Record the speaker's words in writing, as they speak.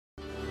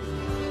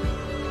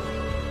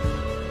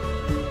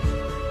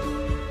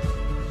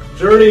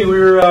Journey,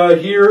 we're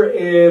here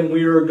and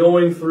we are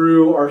going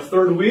through our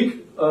third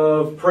week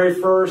of Pray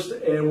First,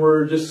 and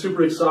we're just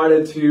super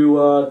excited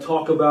to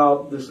talk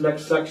about this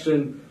next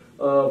section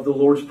of the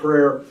Lord's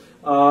Prayer.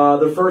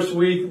 The first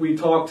week we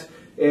talked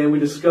and we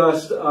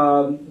discussed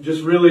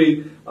just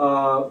really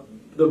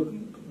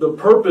the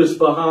purpose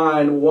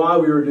behind why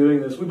we were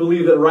doing this. We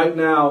believe that right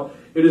now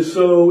it is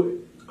so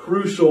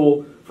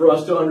crucial for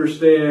us to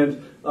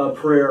understand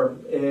prayer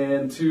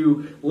and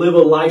to live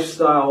a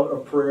lifestyle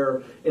of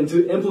prayer and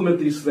to implement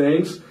these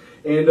things.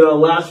 And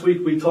last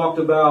week we talked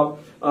about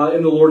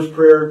in the Lord's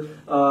Prayer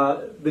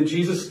that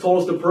Jesus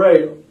told us to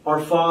pray, Our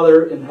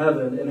Father in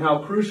heaven, and how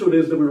crucial it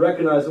is that we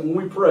recognize that when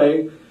we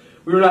pray,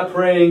 we are not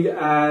praying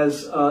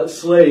as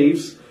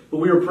slaves, but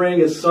we are praying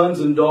as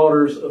sons and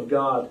daughters of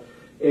God.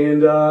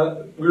 And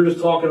we were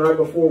just talking right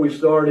before we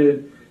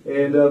started,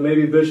 and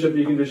maybe Bishop,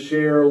 you can just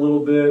share a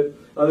little bit.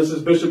 This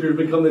is Bishop who's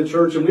been coming to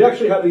church, and we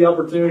actually had the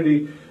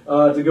opportunity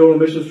to go on a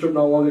mission trip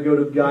not long ago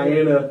to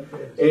Guyana,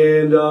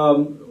 and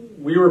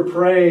we were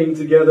praying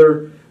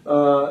together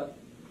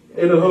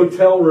in a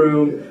hotel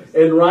room,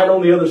 and right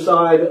on the other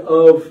side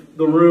of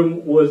the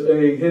room was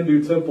a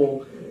Hindu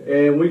temple,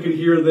 and we could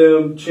hear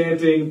them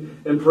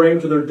chanting and praying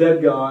to their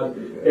dead God,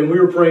 and we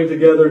were praying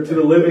together to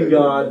the living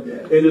God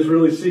and just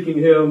really seeking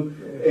Him.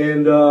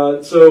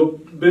 And so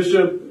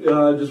Bishop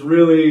just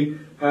really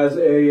has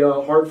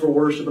a heart for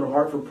worship and a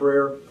heart for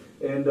prayer.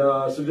 And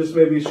so just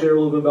maybe share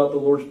a little bit about the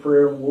Lord's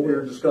Prayer and what we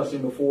were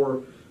discussing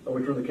before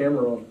we turned the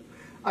camera on.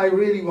 I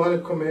really want to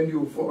commend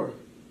you for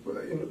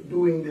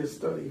doing this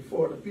study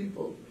for the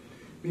people,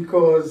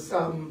 because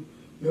the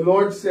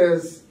Lord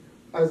says,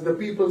 as the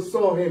people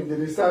saw Him, the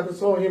disciples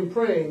saw Him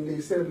praying, they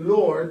said,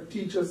 Lord,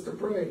 teach us to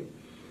pray.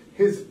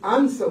 His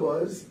answer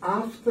was,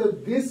 after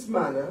this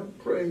manner,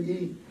 pray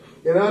ye.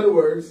 In other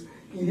words,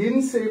 He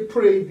didn't say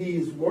pray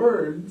these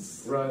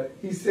words. Right.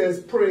 He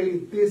says pray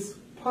this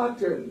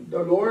pattern.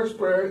 The Lord's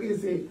Prayer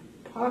is a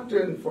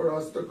pattern for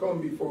us to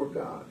come before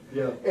God.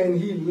 Yeah. And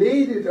He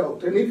laid it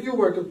out. And if you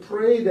were to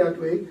pray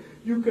that way,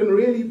 you can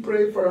really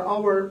pray for an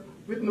hour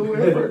with no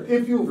effort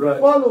if you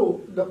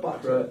follow the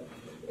pattern. Right.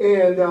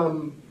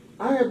 And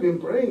I have been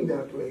praying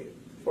that way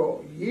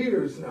for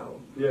years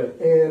now. Yeah.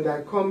 And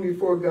I come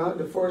before God,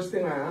 the first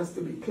thing I ask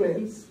to be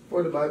cleansed,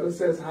 for the Bible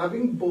says,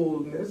 having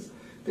boldness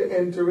to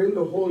enter in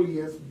the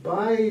holiest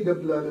by the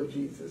blood of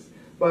Jesus,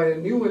 by a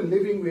new and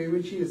living way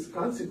which He has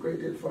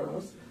consecrated for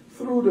us,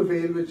 through the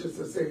veil which is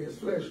to say His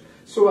flesh.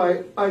 So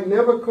I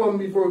never come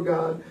before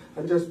God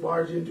and just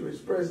barge into His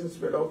presence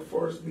without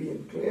first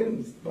being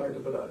cleansed by the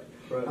blood.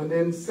 Right. And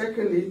then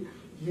secondly,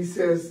 He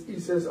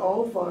says,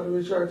 Our Father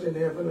which art in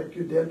heaven, like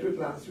you dealt with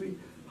last week,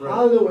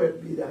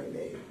 hallowed be thy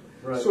name.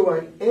 Right. So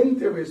I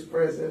enter His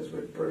presence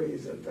with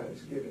praise and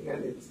thanksgiving,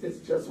 and it's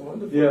just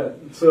wonderful. Yeah.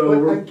 So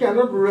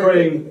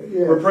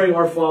we're praying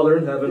Our Father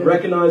in heaven,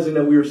 recognizing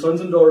that we are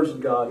sons and daughters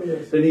of God.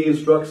 Yes. That He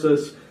instructs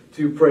us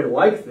to pray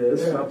like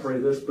this, not pray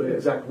this, but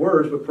exact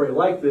words, but pray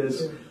like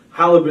this.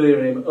 Hallowed be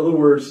Thy name. In other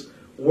words,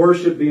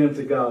 worship be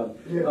unto God.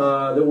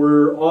 That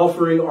we're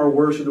offering our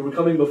worship, that we're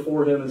coming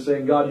before Him and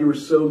saying, God, you are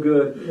so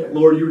good.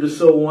 Lord, you are just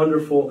so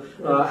wonderful.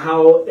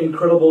 How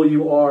incredible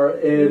you are.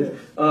 And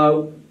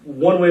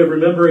one way of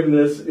remembering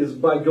this is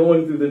by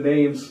going through the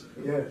names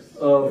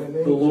of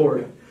the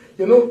Lord.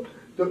 You know,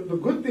 the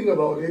good thing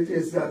about it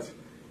is that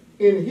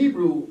in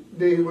Hebrew,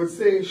 they would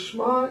say,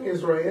 Shema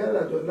Israel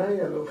Adonai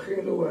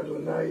Eloheinu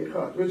Adonai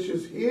Echad, which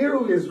is, Hear,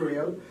 O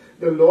Israel,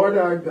 the Lord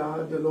our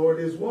God, the Lord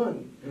is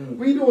one.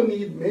 We don't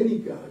need many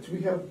gods.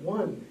 We have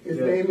one. His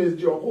name is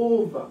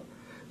Jehovah.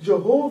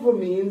 Jehovah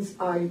means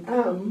I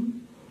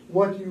am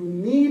what you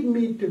need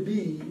me to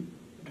be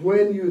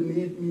when you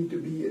need me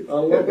to be it. I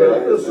love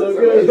that. That's so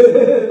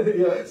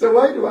good. So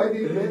why do I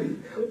need many?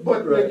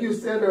 But like you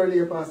said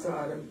earlier, Pastor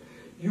Adam,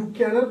 you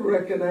cannot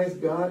recognize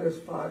God as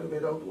Father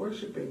without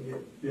worshiping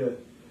Him. Yeah.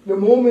 The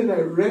moment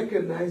I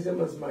recognize Him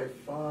as my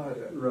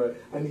Father,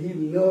 and He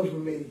loved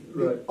me,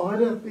 the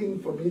other thing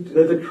for me to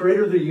do, the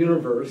Creator of the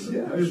universe,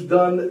 who's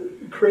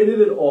created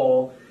it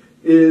all,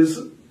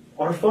 is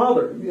our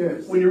Father.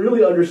 Yes. When you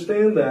really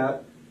understand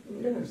that,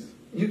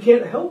 you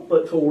can't help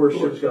but to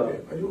worship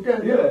God. You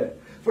can't help.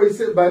 For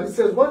the Bible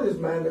says, what is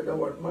man that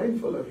thou art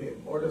mindful of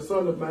him, or the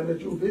son of man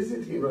that you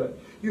visit him? Right.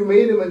 You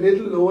made him a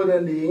little lower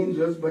than the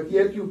angels, but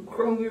yet you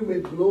crown him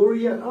with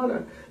glory and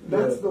honor.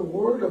 That's the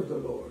word of the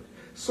Lord.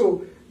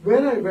 So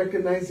when I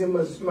recognize Him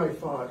as my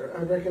Father,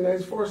 I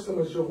recognize first Him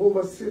as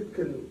Jehovah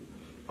Sitkanu,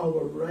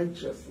 our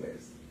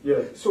righteousness.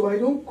 Yeah. So I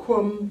don't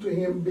come to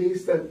Him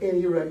based on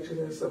any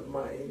righteousness of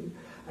mine.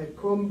 I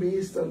come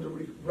based on the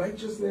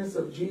righteousness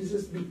of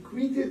Jesus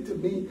bequeathed to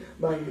me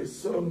by His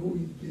Son who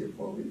He gave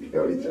for me.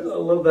 I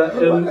love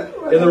that.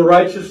 And the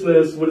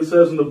righteousness, what it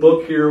says in the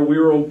book here, we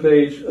were on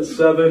page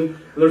 7.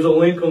 There's a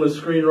link on the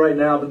screen right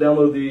now to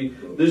download the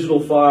digital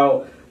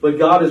file. But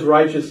God is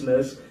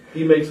righteousness.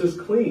 He makes us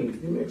clean.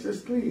 He makes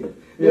us clean.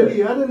 Yeah. And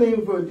the other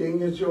name for a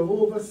thing is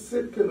Jehovah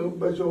Sitkanu,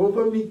 but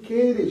Jehovah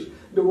Mikadesh.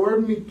 The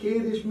word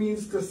Mikadesh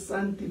means to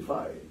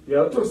sanctify,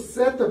 to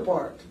set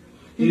apart.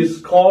 He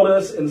has called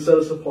us and set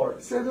us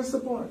apart. Set us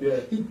apart. Yeah.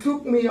 He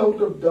took me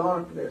out of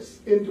darkness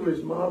into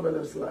his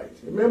marvelous light.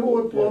 Remember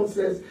what Paul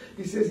says?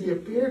 He says he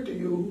appeared to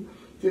you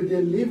to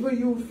deliver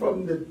you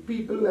from the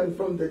people and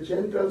from the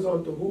Gentiles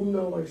unto whom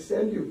now I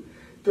send you,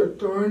 to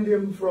turn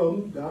them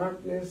from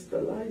darkness to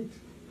light,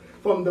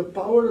 from the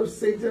power of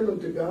Satan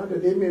unto God,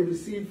 that they may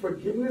receive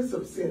forgiveness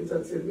of sins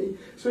that's in me.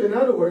 So in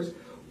other words,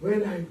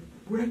 when I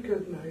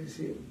recognize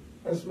him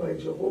as my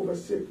Jehovah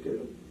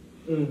Sidkenu,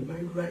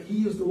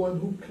 he is the one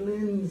who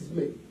cleansed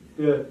me.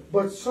 Yeah.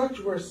 But such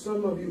were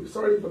some of you.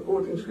 Sorry for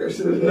quoting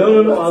scripture.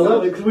 No. I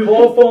love it,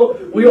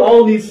 because we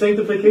all need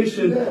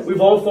sanctification. Yes.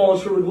 We've all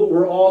fallen short.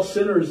 We're all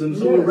sinners, and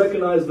so we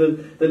recognize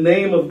the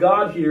name of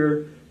God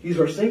here. He's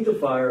our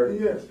sanctifier.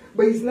 Yes,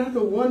 but it's not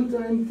a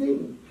one-time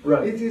thing.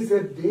 Right. It is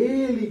a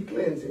daily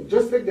cleansing.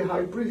 Just like the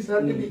high priest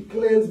had to be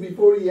cleansed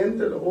before he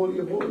entered the Holy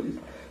of Holies.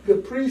 The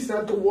priests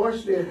had to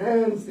wash their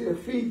hands, their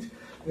feet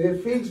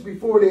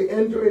before they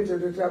enter into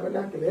the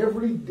tabernacle.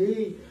 Every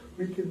day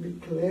we can be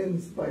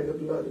cleansed by the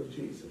blood of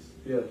Jesus.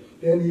 Yeah.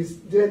 Then he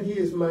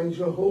is my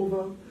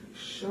Jehovah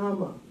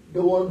Shammah,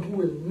 the one who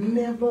will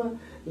never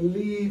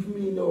leave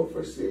me nor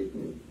forsake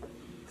me.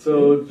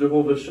 So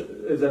Jehovah,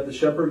 is that the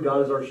shepherd?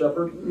 God is our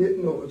shepherd?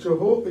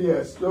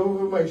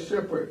 Jehovah my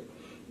shepherd.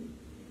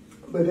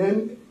 But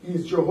then he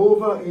is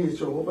Jehovah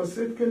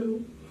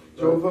Sidkenu,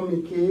 Jehovah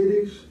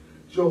Mikadesh,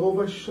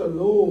 Jehovah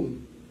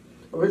Shalom,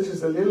 which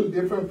is a little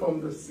different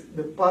from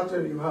the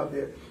pattern you have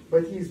there.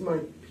 But he's my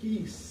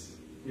peace.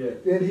 Yeah.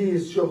 Then he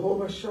is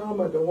Jehovah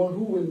Shammah, the one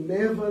who will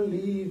never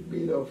leave me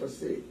nor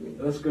forsake me.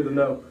 That's good to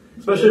know.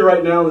 Especially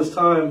right now in this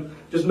time,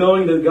 just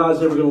knowing that God's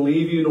never going to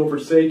leave you nor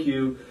forsake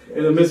you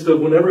in the midst of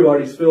when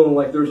everybody's feeling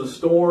like there's a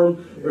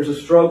storm, there's a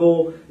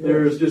struggle,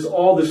 there's just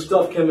all this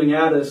stuff coming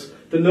at us.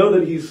 To know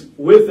that he's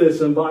with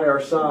us and by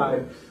our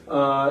side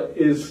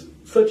is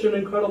such an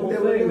incredible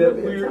thing.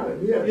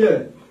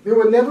 There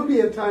will never be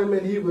a time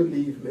when he will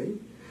leave me.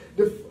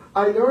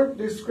 I learned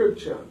this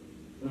scripture,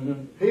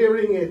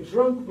 hearing a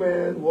drunk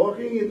man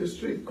walking in the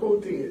street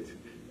quoting it.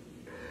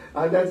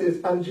 And that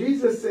is, and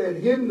Jesus said,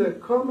 him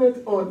that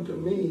cometh unto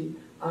me,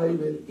 I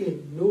will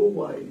in no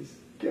wise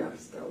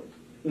cast out.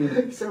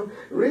 So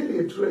really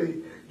and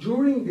truly,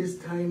 during this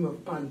time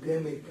of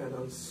pandemic and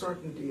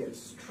uncertainty and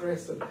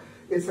stress,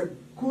 it's a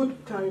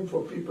good time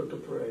for people to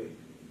pray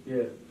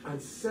and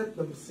set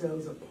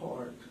themselves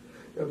apart.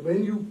 That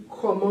when you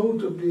come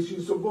out of this,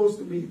 you're supposed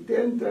to be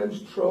 10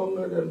 times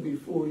stronger than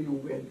before you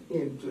went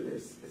into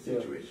this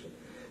situation.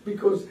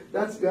 Because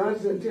that's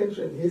God's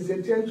intention. His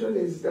intention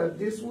is that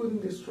this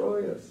wouldn't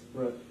destroy us.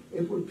 Right.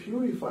 It would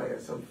purify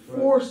us and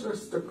force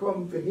us to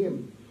come to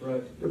him.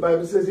 Right. The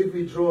Bible says if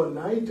we draw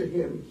nigh to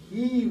him,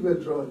 he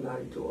will draw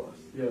nigh to us.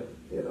 Yeah.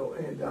 You know,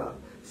 and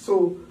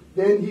so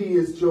then he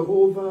is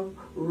Jehovah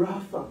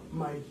Rapha,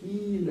 my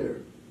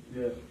healer.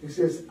 Yeah. He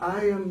says,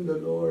 I am the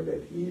Lord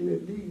that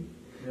healeth thee.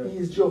 Yeah. He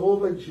is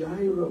Jehovah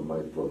Jireh,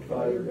 my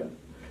provider.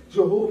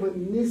 Jehovah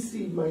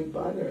Nissi, my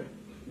banner.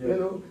 Yeah. You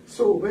know,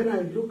 so when I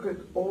look at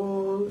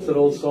all... It's that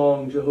old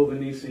song, Jehovah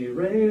Nissi,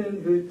 reign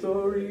in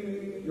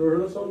victory. You ever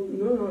heard that song?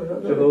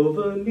 No.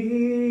 Jehovah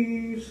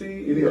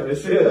Nissi.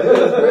 Anyways,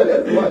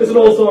 it's an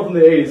old song from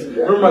the 80s.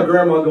 I remember my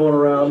grandma going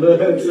around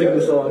and singing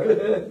the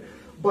song.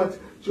 But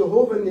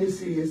Jehovah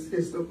Nissi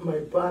is my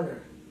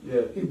banner.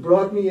 Yeah. He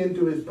brought me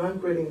into his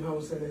banqueting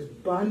house, and his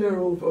banner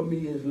over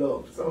me is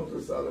love. Songs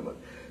of Solomon.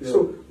 Yeah.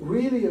 So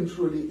really and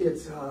truly,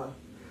 it's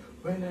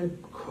when I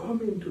come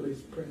into his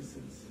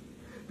presence,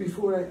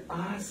 before I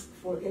ask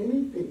for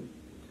anything,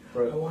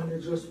 I want to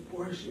just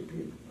worship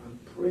him and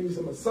praise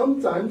him. And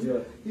sometimes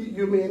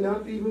you may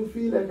not even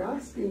feel like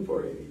asking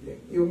for anything.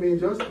 You may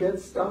just get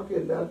stuck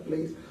in that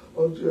place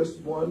of just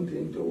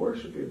wanting to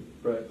worship him.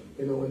 Right.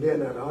 You know, and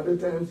then at other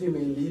times he may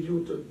lead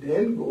you to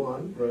then go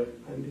on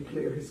and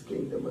declare his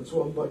kingdom and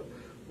so on. But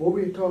what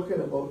we're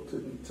talking about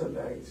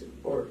tonight,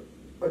 or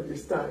at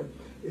this time,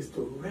 is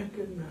to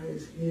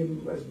recognize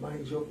him as my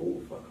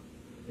Jehovah.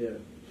 Yeah.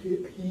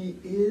 He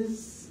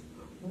is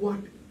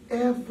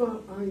whatever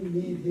I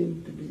need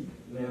him to be.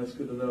 Man, that's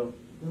good to know.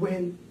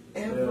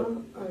 Whenever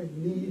I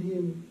need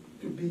him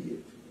to be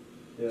it.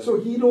 Yeah.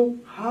 So he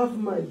don't have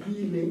my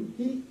healing.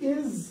 He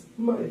is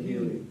my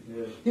healing.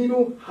 Yeah. He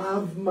don't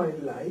have my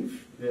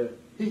life. Yeah.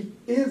 He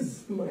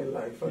is my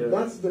life. And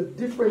that's the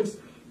difference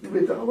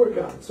with our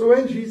God. So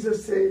when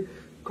Jesus said,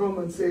 come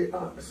and say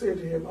to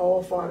him,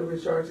 our Father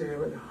which art in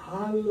heaven,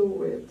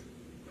 hallowed.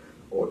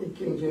 Or the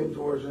King James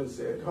Version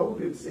said, how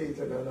did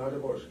Satan and other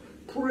version?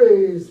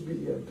 Praise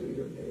be unto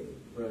your name.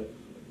 Right.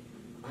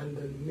 And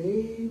the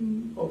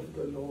name of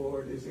the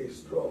Lord is a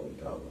strong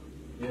tower.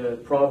 Yeah,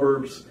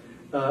 Proverbs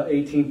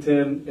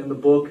 18:10 in the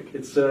book,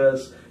 it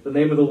says, the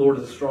name of the Lord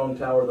is a strong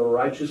tower. The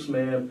righteous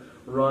man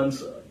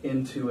runs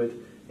into it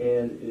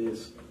and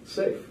is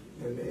safe.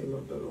 The name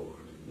of the Lord.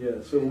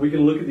 Yeah, so we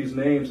can look at these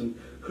names and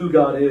who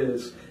God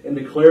is and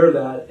declare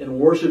that and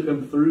worship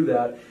him through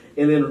that.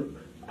 And then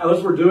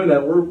as we're doing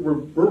that,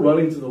 we're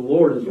running to the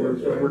Lord as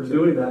we're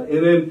doing that.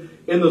 And then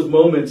in those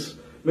moments,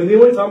 I mean, the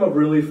only time I've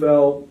really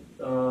felt,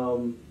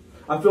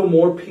 I feel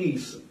more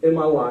peace in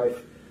my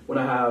life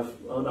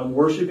when I'm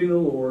worshiping the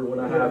Lord, when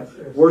I have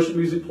Yes. worship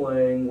music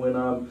playing, when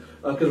I'm,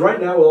 because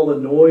right now with all the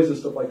noise and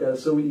stuff like that,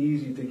 it's so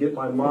easy to get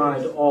my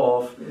mind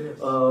off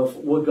of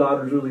what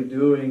God is really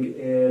doing,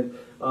 and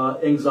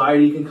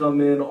anxiety can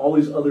come in, all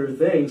these other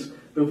things.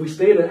 But if we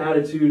stay in an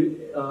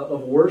attitude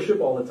of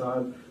worship all the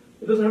time,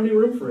 it doesn't have any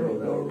room for any of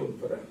that. No room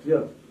for that.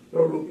 Yeah.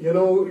 No room. You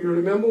know, you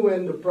remember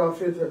when the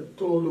prophet had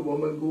told the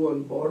woman, go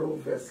and borrow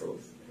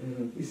vessels.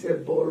 He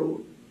said,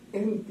 borrow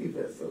empty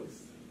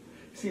vessels.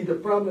 See, the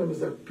problem is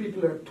that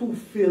people are too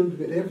filled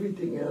with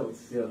everything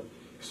else. Yeah.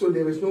 So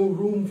there is no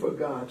room for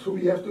God. So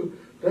we have to,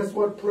 that's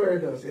what prayer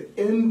does. It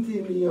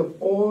empties me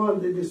of all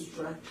the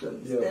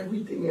distractions,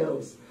 everything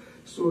else,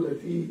 so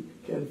that He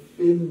can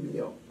fill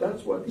me up.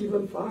 That's what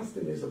even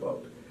fasting is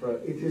about. Right.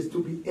 It is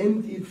to be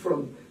emptied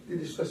from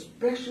this,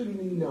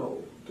 especially now,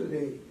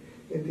 today,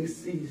 in this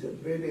season,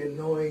 where there's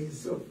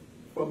noise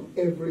from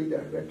every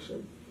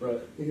direction. Right.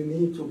 You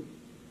need to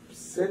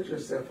set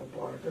yourself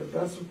apart. And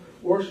that's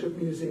worship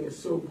music is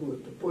so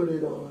good, to put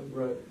it on.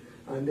 Right.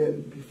 And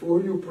then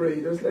before you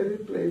pray, just let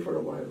it play for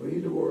a while,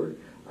 read the word,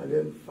 and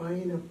then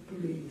find a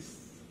place.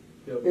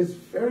 Yep. It's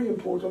very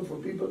important for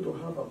people to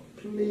have a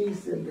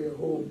place in their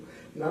home,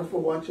 not for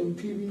watching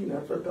TV,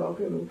 not for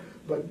talking,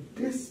 but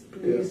this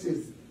place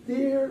is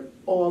their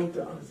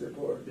altar, as it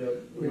were. Yeah,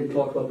 we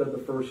talked about that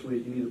the first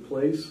week. You need a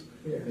place,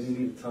 and you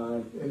need a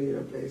time. You need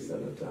a place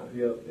and a time.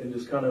 Yeah, and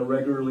just kind of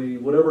regularly,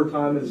 whatever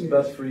time is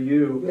best for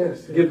you,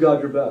 give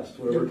God your best,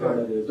 whatever time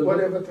that is.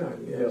 Whatever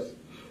time, yes.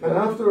 And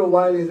after a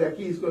while, it's like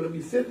He's going to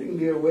be sitting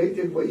there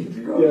waiting for you to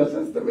go. It's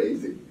just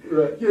amazing.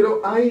 Right. You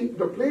know,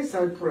 the place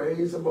I pray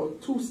is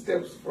about 2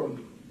 steps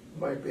from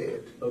my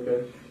bed.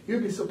 Okay.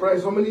 You'd be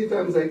surprised how many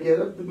times I get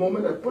up. The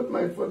moment I put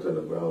my foot on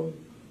the ground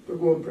to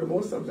go and pray,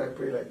 most times I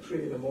pray like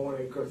 3 in the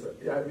morning, because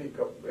I wake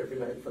up every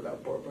night for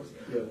that purpose.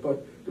 Yeah.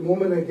 But the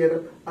moment I get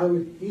up, I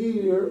would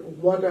hear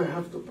what I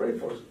have to pray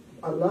for.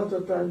 A lot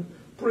of times,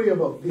 pray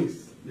about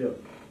this. Yeah.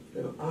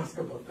 You know, ask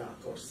about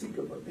that or seek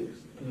about this.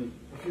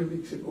 A few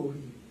weeks ago,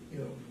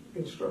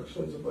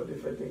 instructions about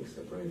different things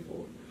to pray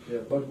for.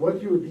 Yeah. But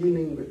what you're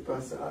dealing with,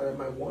 Pastor Adam,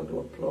 I want to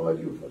applaud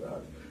you for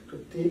that,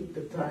 to take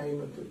the time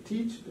and to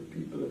teach the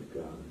people of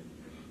God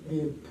the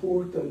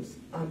importance,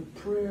 and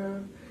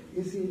prayer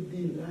is a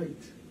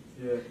delight.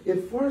 Yeah.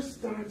 It first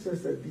starts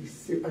as a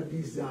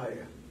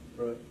desire.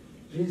 Right.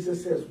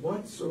 Jesus says,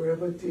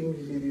 whatsoever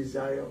things you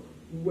desire,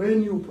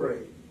 when you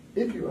pray,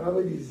 if you have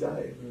a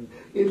desire,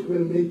 it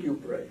will make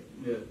you pray.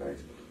 Yeah. Right?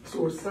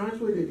 So it starts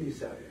with a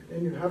desire.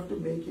 Then you have to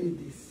make a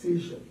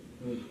decision.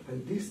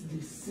 And this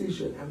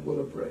decision, I'm going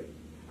to pray.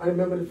 I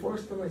remember the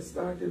first time I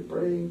started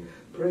praying,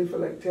 prayed for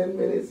like 10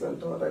 minutes and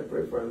thought I'd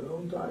pray for a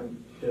long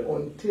time,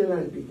 until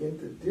I began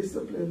to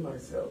discipline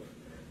myself.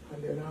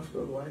 And then after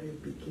a while,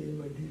 it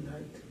became a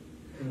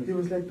delight. It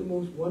was like the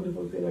most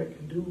wonderful thing I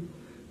can do,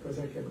 because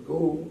I can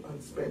go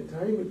and spend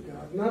time with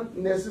God, not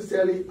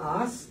necessarily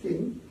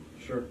asking,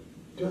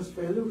 just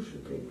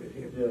fellowshipping with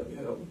Him,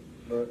 you know.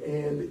 Right.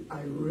 And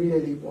I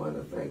really want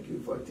to thank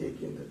you for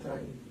taking the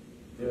time.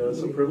 Yeah,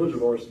 it's a privilege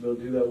of ours to be able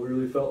to do that. We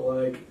really felt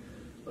like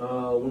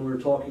when we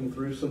were talking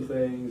through some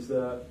things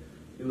that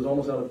it was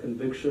almost out of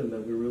conviction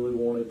that we really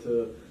wanted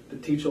to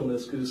teach on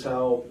this, because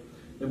how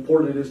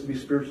important it is to be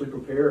spiritually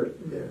prepared.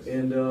 Yes.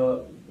 And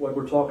what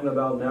we're talking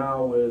about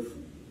now with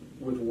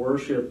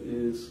worship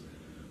is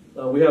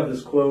we have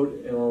this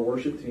quote in our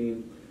worship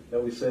team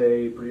that we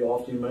say pretty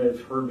often. You might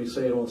have heard me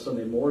say it on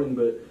Sunday morning,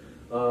 but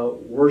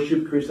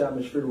worship creates an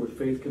atmosphere where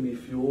faith can be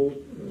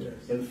fueled,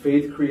 and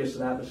faith creates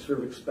an atmosphere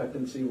of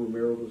expectancy where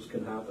miracles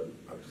can happen.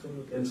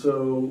 Absolutely. And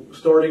so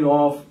starting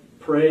off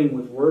praying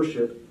with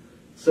worship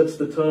sets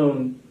the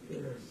tone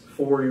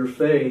for your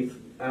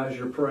faith as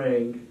you're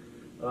praying,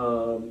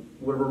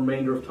 whatever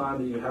remainder of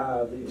time that you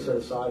have that you set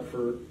aside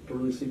to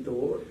really seek the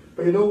Lord.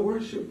 But you know,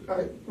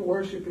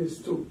 worship is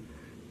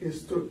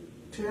to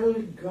tell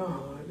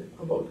God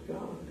about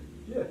God.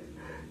 Yeah.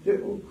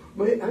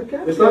 I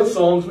can't. It's not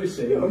songs we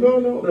sing.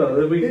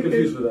 No. We get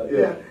confused with that.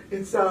 Yeah.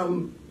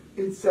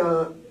 It's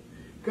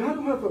God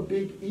don't have a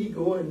big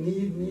ego and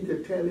need me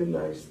to tell Him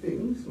nice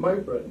things. My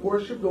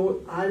worship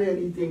don't add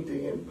anything to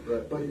Him,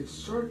 but it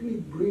certainly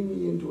brings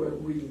me into a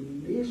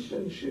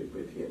relationship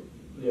with Him.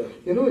 Yeah.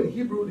 You know, in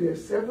Hebrew there are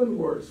 7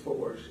 words for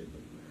worship,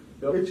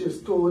 which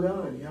is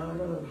Todah and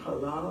Yada and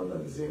Halal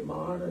and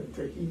Zemar and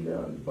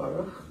Tehillah and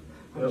Baruch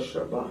and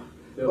Shabbat.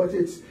 But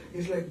it's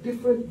like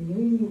different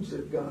moods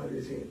that God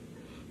is in.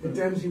 At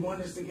times He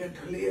wants us to get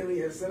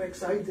hilarious and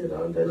excited,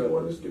 and then He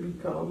wants us to be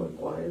calm and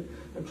quiet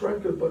and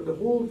tranquil. But the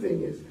whole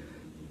thing is,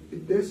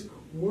 this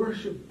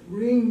worship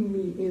bring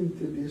me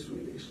into this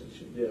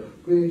relationship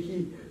where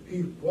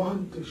He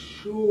wants to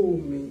show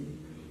me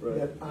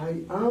that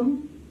I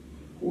am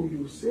who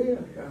you say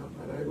I am,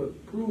 and I will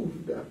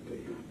prove that to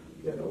you.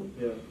 You know.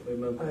 Yeah.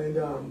 Amen.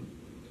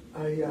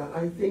 And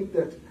I think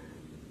that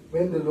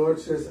when the Lord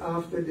says,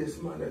 after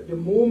this manner, the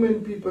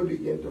moment people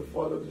begin to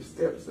follow the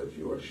steps that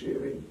you are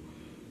sharing,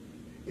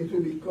 it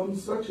will become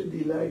such a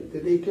delight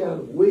that they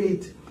can't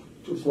wait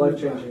to. It's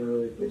life-changing,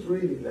 really. It's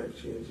really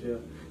life-changing. Yeah.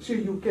 So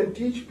you can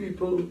teach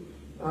people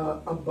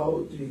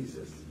about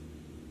Jesus.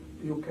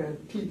 you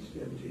can't teach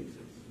them Jesus.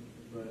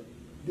 Right.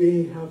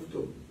 They have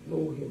to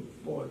know him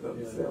for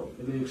themselves.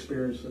 Yeah. And they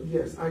experience it.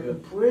 Yes, I can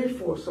pray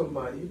for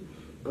somebody,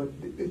 but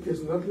it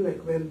is not like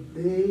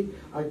when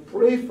I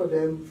pray for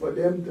them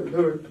to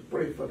learn to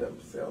pray for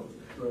themselves.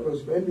 Right.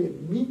 Because when they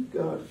meet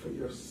God for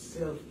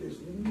yourself, there's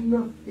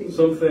nothing.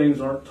 Some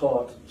things aren't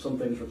taught, some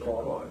things are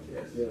taught. God,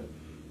 yes. Yeah.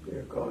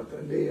 They're God,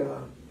 and they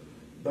are,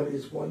 but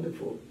it's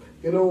wonderful.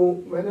 You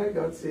know, when I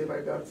got saved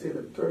at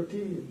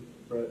 13.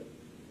 Right.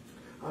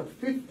 At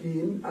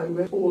 15, I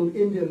went, old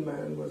Indian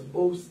man was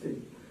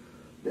boasting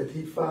that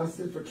he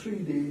fasted for 3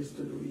 days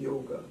to do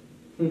yoga.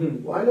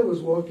 While I was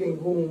walking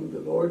home, the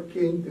Lord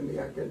came to me,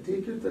 I can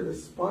take you to the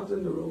spot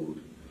in the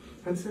road,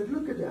 and said,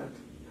 look at that.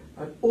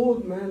 An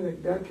old man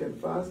like that can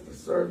fast to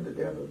serve the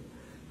devil,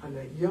 and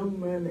a young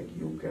man like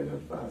you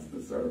cannot fast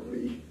to serve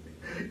me.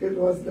 It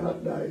was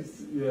not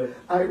nice. Yeah.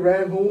 I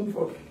ran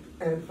home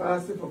and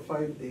fasted for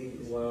 5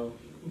 days. Wow.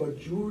 But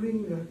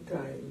during that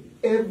time,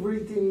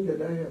 everything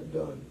that I have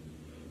done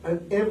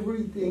and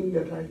everything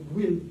that I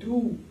will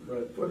do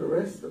for the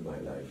rest of my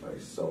life, I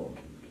saw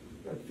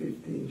at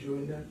 15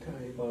 during that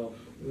time. Wow.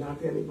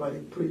 Not anybody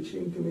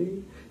preaching to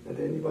me, not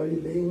anybody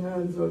laying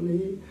hands on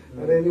me,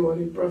 not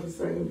anybody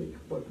prophesying to me,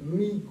 but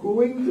me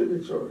going to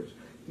the church,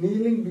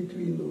 kneeling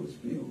between those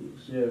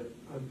pews,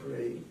 and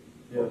praying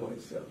for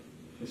myself.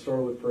 You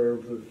start with prayer,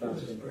 with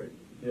fasting. Pray.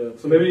 Yeah.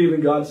 So maybe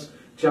even God's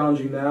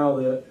challenging now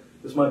that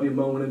this might be a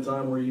moment in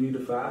time where you need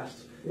to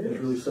fast and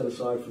really set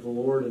aside for the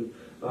Lord. And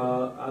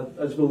I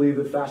just believe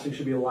that fasting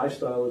should be a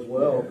lifestyle as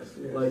well.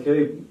 Yes. Like,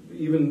 hey,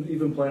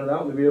 even plan it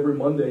out. Maybe every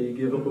Monday you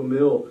give up a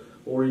meal,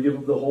 or you give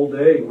up the whole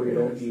day where you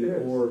don't eat,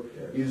 or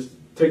you just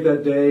take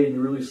that day and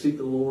you really seek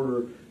the Lord,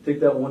 or take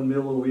that one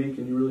meal a week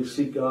and you really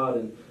seek God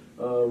and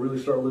really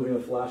start living a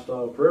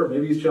lifestyle of prayer.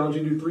 Maybe He's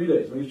challenging you to do 3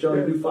 days. Maybe He's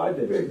challenging you to do 5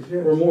 days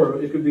or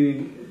more. It could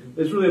be.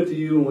 It's really up to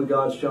you and what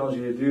God's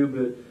challenging you to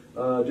do.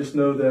 But just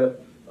know that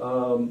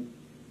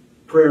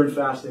prayer and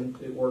fasting,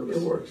 it works.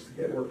 It works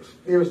together. It works.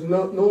 There's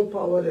no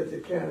power that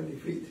you can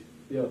defeat.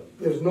 Yeah.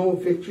 There's no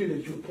victory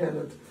that you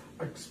cannot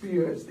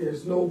experience.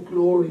 There's no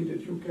glory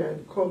that you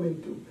can come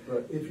into.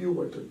 Right. If you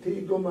were to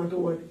take, no matter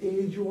what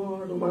age you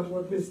are, no matter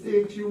what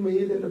mistakes you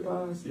made in the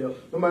past,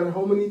 no matter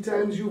how many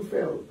times you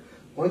fell,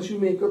 once you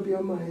make up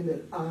your mind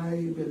that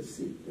I will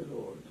seek the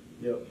Lord.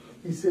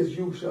 He says,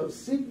 you shall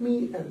seek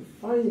me and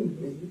find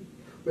me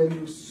when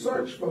you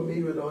search for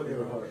me with all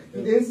your heart.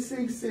 He didn't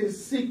say,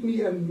 seek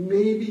me and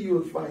maybe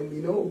you'll find me.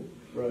 No.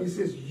 He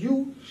says,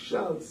 you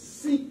shall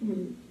seek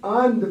me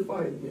and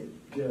find me.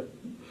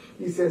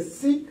 He says,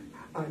 seek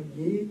and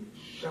ye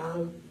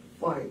shall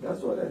find.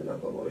 That's what I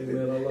love about it.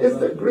 It's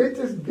the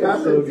greatest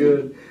guarantee. So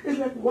good. It's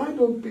like, why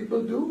don't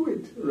people do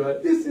it?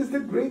 Right. This is the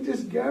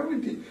greatest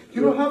guarantee.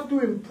 You don't have to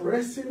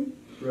impress him.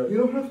 Right. You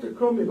don't have to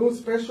come in no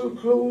special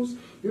clothes.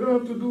 You don't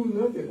have to do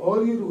nothing.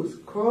 All you do is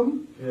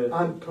come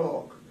and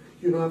talk.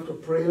 You don't have to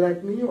pray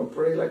like me or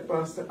pray like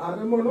Pastor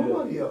Adam or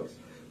nobody else.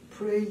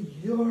 Pray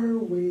your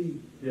way.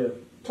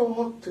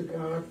 Talk to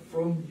God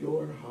from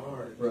your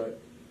heart. Right.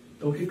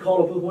 Don't get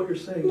caught up with what you're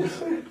saying.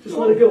 Just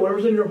let it go.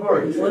 Whatever's in your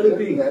heart, just let it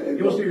be.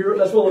 You must hear.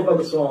 That's what I love about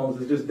the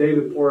Psalms. It's just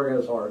David pouring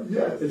out his heart.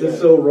 It's just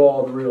so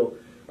raw and real.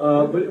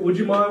 But would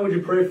you mind? Would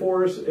you pray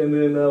for us, and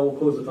then we'll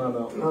close the time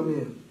out.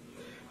 Amen.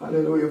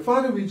 Hallelujah.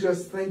 Father, we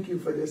just thank you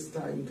for this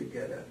time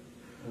together.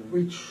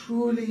 We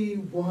truly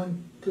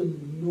want to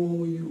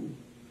know you.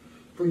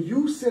 For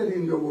you said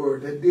in your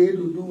word that they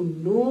who do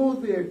know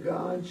their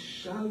God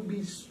shall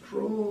be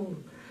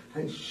strong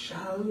and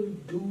shall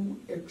do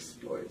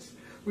exploits.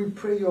 We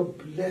pray your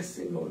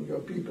blessing on your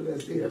people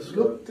as they have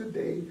looked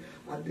today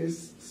at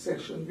this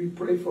session. We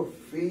pray for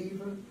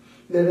favor,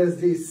 that as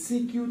they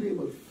seek you, they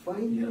will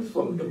find you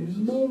from the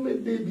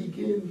moment they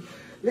begin.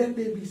 Let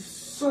there be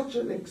such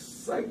an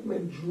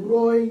excitement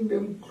drawing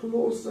them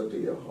closer to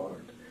your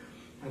heart.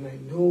 And I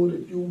know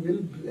that you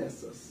will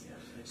bless us.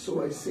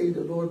 So I say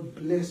the Lord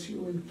bless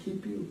you and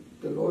keep you.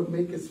 The Lord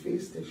make his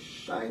face to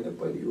shine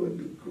upon you and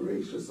be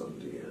gracious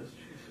unto you.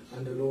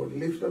 And the Lord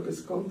lift up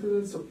his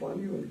countenance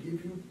upon you and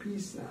give you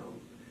peace now.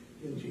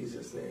 In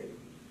Jesus' name.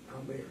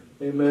 Amen.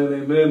 Amen,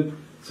 amen.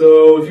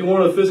 So if you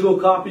want a physical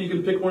copy, you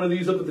can pick one of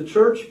these up at the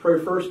church. Pray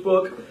First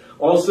book.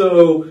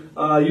 Also,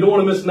 you don't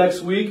want to miss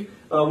next week.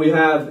 We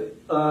have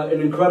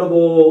an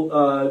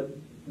incredible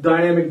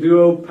dynamic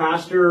duo,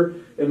 Pastor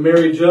and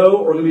Mary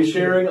Jo, are going to be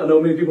sharing. I know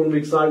many people are going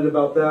to be excited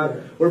about that.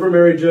 Whenever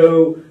Mary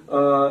Jo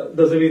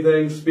does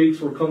anything,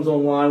 speaks, or comes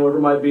online, whatever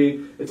it might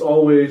be, it's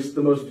always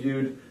the most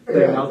viewed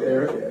thing out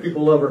there.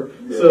 People love her.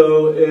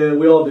 So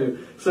we all do.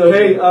 So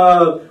hey, we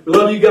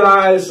love you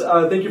guys.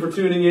 Thank you for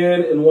tuning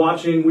in and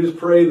watching. We just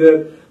pray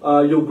that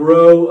you'll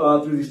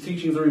grow through these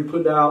teachings that we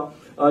put out.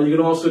 You can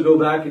also go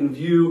back and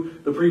view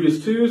the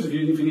previous twos if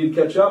you need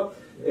to catch up.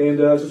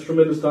 And it's just a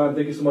tremendous time.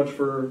 Thank you so much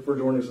for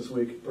joining us this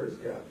week. Praise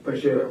God.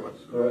 Appreciate it. Very much.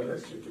 God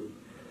bless you too.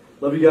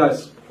 Love you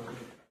guys.